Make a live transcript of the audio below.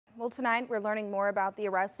Well, tonight we're learning more about the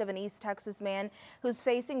arrest of an East Texas man who's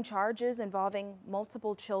facing charges involving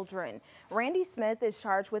multiple children. Randy Smith is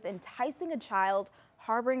charged with enticing a child,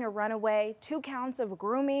 harboring a runaway, 2 counts of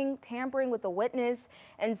grooming, tampering with a witness,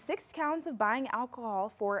 and 6 counts of buying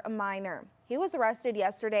alcohol for a minor. He was arrested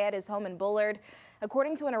yesterday at his home in Bullard.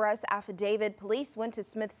 According to an arrest affidavit, police went to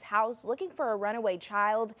Smith's house looking for a runaway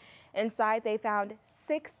child. Inside, they found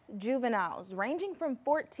 6 juveniles ranging from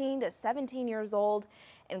 14 to 17 years old,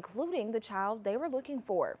 including the child they were looking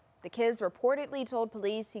for. The kids reportedly told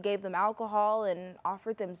police he gave them alcohol and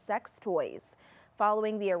offered them sex toys.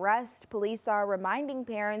 Following the arrest, police are reminding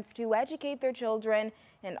parents to educate their children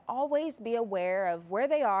and always be aware of where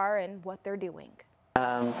they are and what they're doing.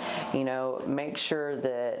 Make sure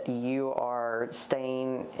that you are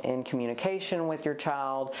staying in communication with your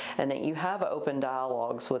child and that you have open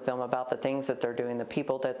dialogues with them about the things that they're doing, the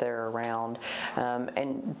people that they're around,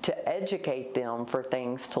 and to educate them for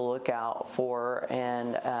things to look out for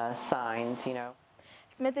and signs,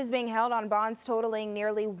 Smith is being held on bonds totaling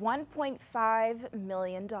nearly $1.5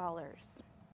 million.